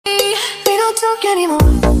talk anymore.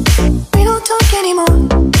 We don't talk anymore.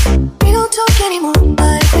 We don't talk anymore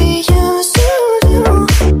like we used to do.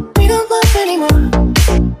 We don't laugh anymore.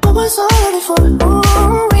 What was all of it for?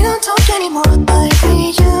 Ooh, we don't talk anymore like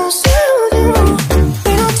we used to do.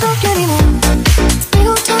 We don't talk anymore. We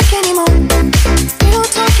don't talk anymore. We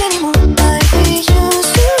don't talk anymore like we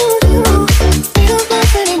used to do. We don't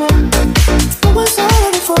laugh anymore. What was all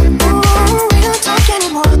of it for? Ooh, we don't talk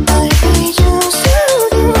anymore like we used to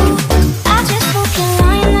do. I just hope you're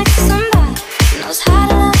lying next to somebody who knows how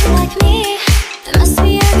to love you like me. There must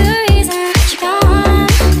be a good reason that you're gone.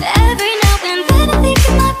 Every now and then I think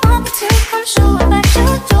you might want me to come show up at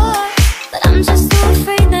your door, but I'm just so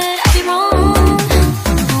afraid that I'll be wrong.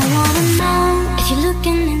 I wanna know if you're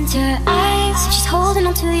looking into her eyes, if she's holding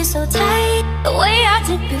on to you so tight, the way I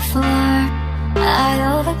did before.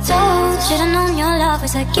 I overdosed. Should've known your love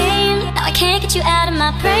was a game. Now I can't get you out of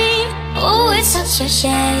my brain. Oh, it's such a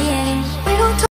shame.